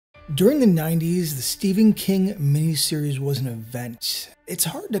During the 90s, the Stephen King miniseries was an event. It's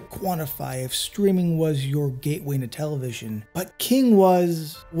hard to quantify if streaming was your gateway into television, but King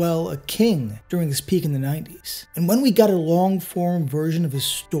was, well, a king during his peak in the 90s. And when we got a long-form version of his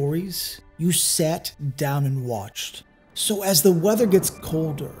stories, you sat down and watched. So as the weather gets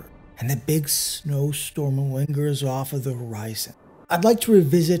colder and the big snowstorm lingers off of the horizon, I'd like to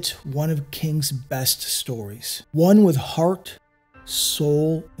revisit one of King's best stories. One with heart,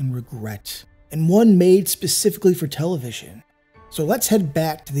 soul, and regret, and one made specifically for television. So let's head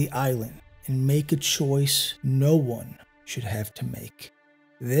back to the island and make a choice no one should have to make.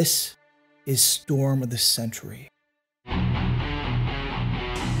 This is Storm of the Century.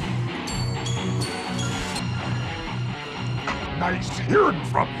 Nice hearing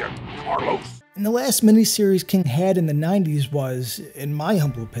from you, Carlos. And the last miniseries King had in the 90s was, in my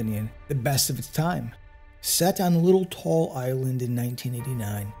humble opinion, the best of its time. Set on a little tall island in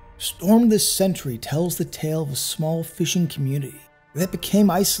 1989, Storm of the Century tells the tale of a small fishing community that became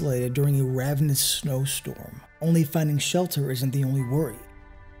isolated during a ravenous snowstorm. Only finding shelter isn't the only worry.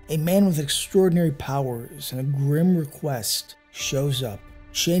 A man with extraordinary powers and a grim request shows up,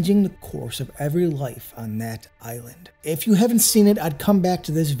 changing the course of every life on that island. If you haven't seen it, I'd come back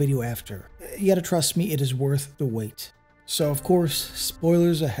to this video after. You gotta trust me, it is worth the wait. So of course,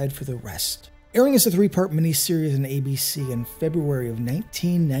 spoilers ahead for the rest. Airing as a 3-part miniseries on ABC in February of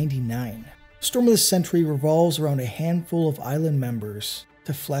 1999, Storm of the Century revolves around a handful of island members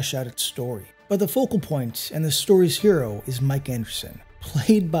to flesh out its story. But the focal point and the story's hero is Mike Anderson,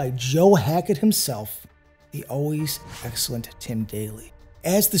 played by Joe Hackett himself, the always excellent Tim Daly.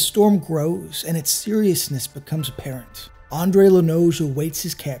 As the storm grows and its seriousness becomes apparent, Andre Lenoge awaits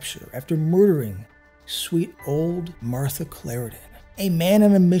his capture after murdering sweet old Martha Clarendon. A man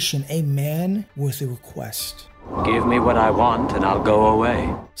on a mission, a man with a request. Give me what I want and I'll go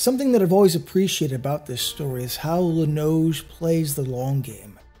away. Something that I've always appreciated about this story is how Lenoge plays the long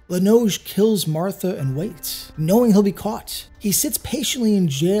game. Lenoge kills Martha and waits, knowing he'll be caught. He sits patiently in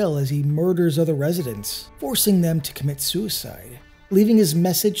jail as he murders other residents, forcing them to commit suicide, leaving his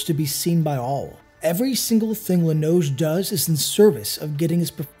message to be seen by all. Every single thing Lenoge does is in service of getting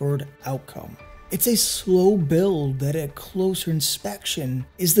his preferred outcome. It's a slow build that at closer inspection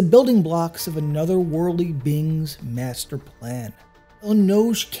is the building blocks of another worldly being's master plan.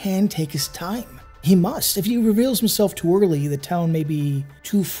 Lenoge can take his time. He must. If he reveals himself too early, the town may be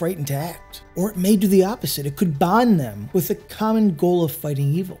too frightened to act. Or it may do the opposite. It could bond them with the common goal of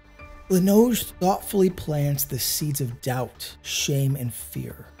fighting evil. Lenoge thoughtfully plants the seeds of doubt, shame, and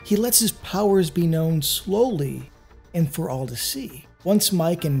fear. He lets his powers be known slowly and for all to see. Once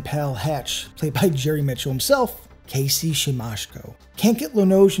Mike and pal Hatch, played by Jerry Mitchell himself, Casey Shimashko, can't get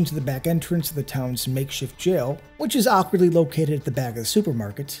Lenoge into the back entrance of the town's makeshift jail, which is awkwardly located at the back of the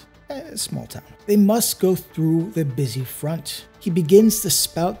supermarket, a small town. They must go through the busy front. He begins to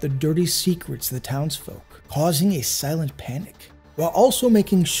spout the dirty secrets of the townsfolk, causing a silent panic, while also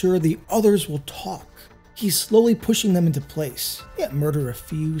making sure the others will talk. He's slowly pushing them into place, yet murder a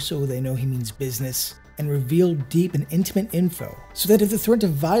few so they know he means business, and reveal deep and intimate info so that if the threat of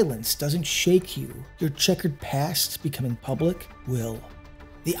violence doesn't shake you, your checkered past becoming public will.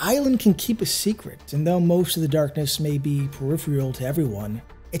 The island can keep a secret, and though most of the darkness may be peripheral to everyone,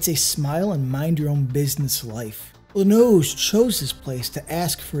 it's a smile and mind your own business life. Lenoge chose this place to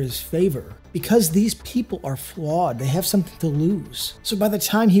ask for his favor because these people are flawed, they have something to lose. So by the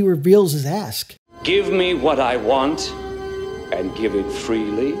time he reveals his ask, Give me what I want and give it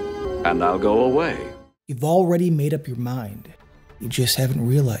freely and I'll go away. You've already made up your mind. You just haven't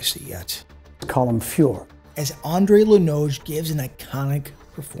realized it yet. Call him Fjord. As Andre Lenoge gives an iconic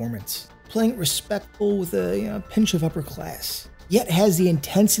performance, playing it respectful with a pinch of upper class, yet has the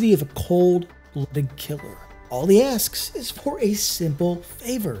intensity of a cold-blooded killer. All he asks is for a simple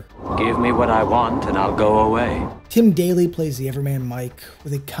favor. Give me what I want and I'll go away. Tim Daly plays the everyman Mike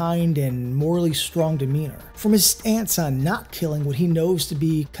with a kind and morally strong demeanor. From his stance on not killing what he knows to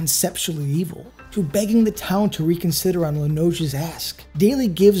be conceptually evil, to begging the town to reconsider on Lenoge's ask, Daly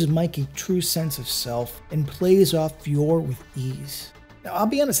gives Mike a true sense of self and plays off Fjord with ease. Now, I'll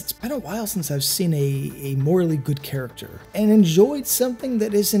be honest, it's been a while since I've seen a morally good character, and enjoyed something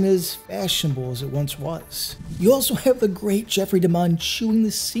that isn't as fashionable as it once was. You also have the great Jeffrey DeMunn chewing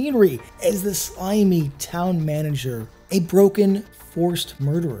the scenery as the slimy town manager, a broken, forced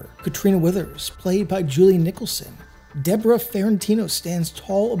murderer. Katrina Withers, played by Julie Nicholson. Deborah Ferrantino stands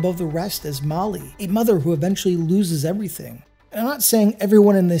tall above the rest as Molly, a mother who eventually loses everything. And I'm not saying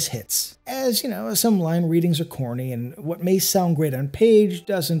everyone in this hits, as, some line readings are corny, and what may sound great on page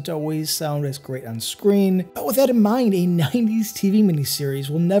doesn't always sound as great on screen. But with that in mind, a 90s TV miniseries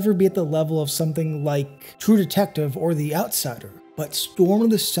will never be at the level of something like True Detective or The Outsider. But Storm of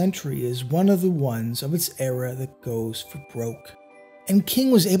the Century is one of the ones of its era that goes for broke. And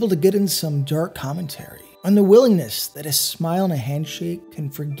King was able to get in some dark commentary on the willingness that a smile and a handshake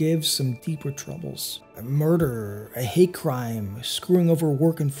can forgive some deeper troubles. A murder, a hate crime, screwing over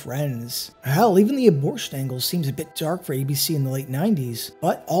work and friends. Hell, even the abortion angle seems a bit dark for ABC in the late 90s,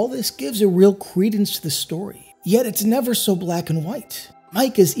 but all this gives a real credence to the story. Yet it's never so black and white.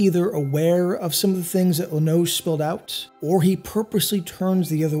 Mike is either aware of some of the things that Lenoge spilled out, or he purposely turns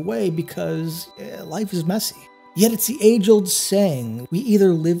the other way because life is messy. Yet it's the age-old saying, we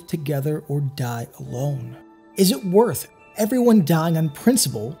either live together or die alone. Is it worth everyone dying on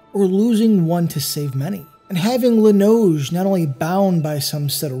principle or losing one to save many? And having Lenoge not only bound by some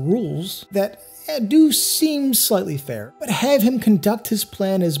set of rules that do seem slightly fair, but have him conduct his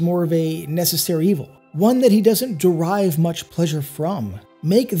plan as more of a necessary evil, one that he doesn't derive much pleasure from,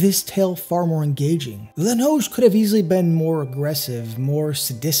 make this tale far more engaging. Lenoge could have easily been more aggressive, more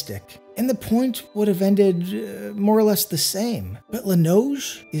sadistic, and the point would have ended more or less the same. But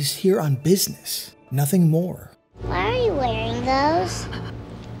Lenoge is here on business, nothing more. Why are you wearing those?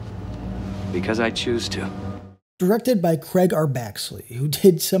 Because I choose to. Directed by Craig R. Baxley, who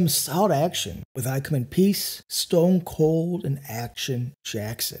did some solid action with I Come in Peace, Stone Cold, and Action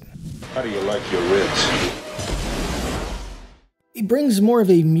Jackson. How do you like your ribs? He brings more of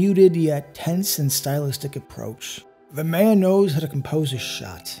a muted yet tense and stylistic approach. The man knows how to compose a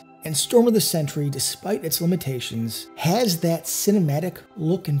shot. And Storm of the Century, despite its limitations, has that cinematic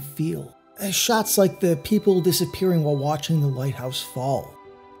look and feel. Shots like the people disappearing while watching the lighthouse fall.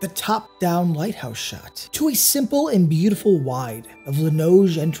 The top-down lighthouse shot, to a simple and beautiful wide of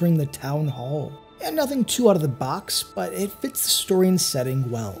Lenoge entering the town hall. And nothing too out of the box, but it fits the story and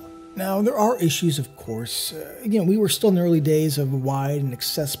setting well. Now, there are issues, of course. We were still in the early days of wide and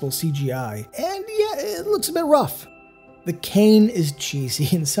accessible CGI, and yeah, it looks a bit rough. The cane is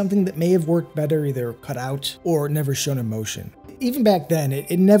cheesy and something that may have worked better either cut out or never shown in motion. Even back then,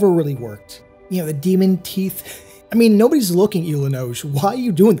 it never really worked. The demon teeth. Nobody's looking at you, Lenoge. Why are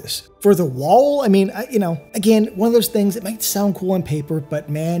you doing this? For the wall? Again, one of those things that might sound cool on paper, but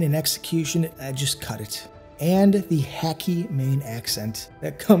man, in execution, just cut it. And the hacky main accent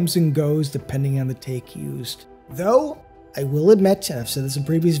that comes and goes depending on the take used. Though, I will admit, and I've said this in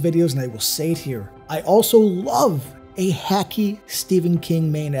previous videos and I will say it here, I also love a hacky Stephen King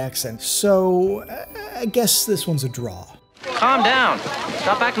main accent, so I guess this one's a draw. Calm down.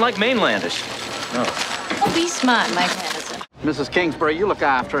 Stop acting like mainlandish. Oh, be smart, Mike Madison. Mrs. Kingsbury, you look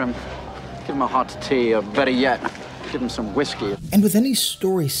after him. Give him a hot tea, or better yet, give him some whiskey. And with any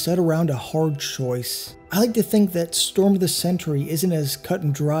story set around a hard choice, I like to think that Storm of the Century isn't as cut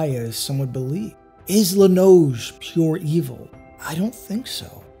and dry as some would believe. Is Lenoge pure evil? I don't think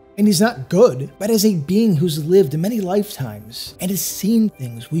so. And he's not good, but as a being who's lived many lifetimes and has seen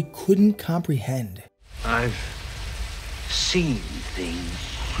things we couldn't comprehend. I've seen things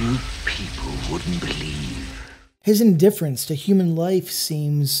you people wouldn't believe. His indifference to human life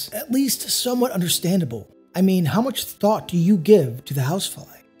seems at least somewhat understandable. How much thought do you give to the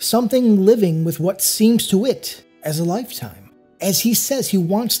housefly? Something living with what seems to it as a lifetime. As he says, he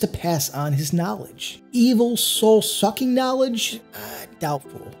wants to pass on his knowledge. Evil, soul-sucking knowledge?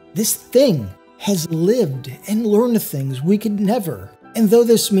 Doubtful. This thing has lived and learned things we could never. And though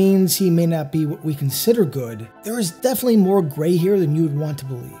this means he may not be what we consider good, there is definitely more gray here than you would want to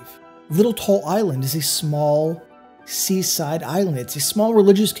believe. Little Tall Island is a small seaside island. It's a small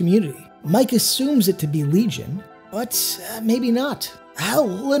religious community. Mike assumes it to be Legion, but maybe not. Hell,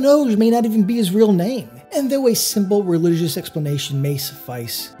 Lenoge may not even be his real name. And though a simple religious explanation may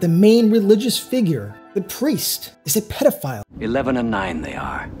suffice, the main religious figure, the priest, is a pedophile. 11 and 9 they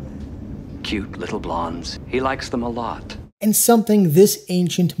are. Cute little blondes. He likes them a lot. And something this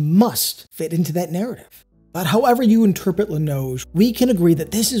ancient must fit into that narrative. But however you interpret Lenoge, we can agree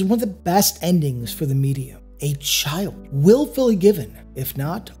that this is one of the best endings for the medium. A child, willfully given. If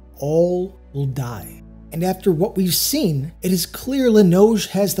not, all will die. And after what we've seen, it is clear Lenoge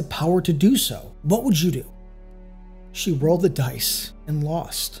has the power to do so. What would you do? She rolled the dice and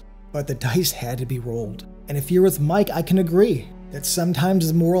lost, but the dice had to be rolled. And if you're with Mike, I can agree that sometimes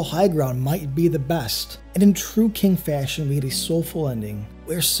the moral high ground might be the best. And in true King fashion, we had a soulful ending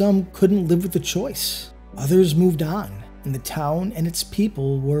where some couldn't live with the choice. Others moved on, and the town and its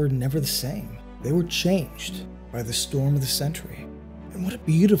people were never the same. They were changed by the Storm of the Century. And what a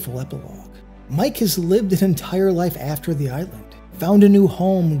beautiful epilogue. Mike has lived an entire life after the island, found a new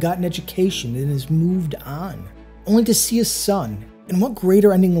home, got an education, and has moved on, only to see his son. And what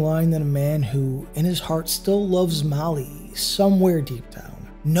greater ending line than a man who, in his heart, still loves Molly somewhere deep down,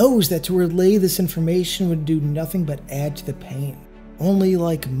 knows that to relay this information would do nothing but add to the pain. Only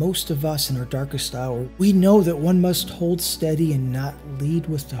like most of us in our darkest hour, we know that one must hold steady and not lead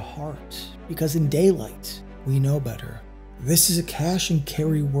with the heart, because in daylight, we know better. This is a cash and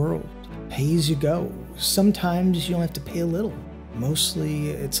carry world. Pay as you go. Sometimes you don't have to pay a little. Mostly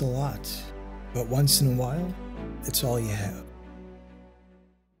it's a lot. But once in a while, it's all you have.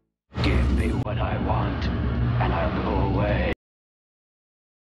 Give me what I want.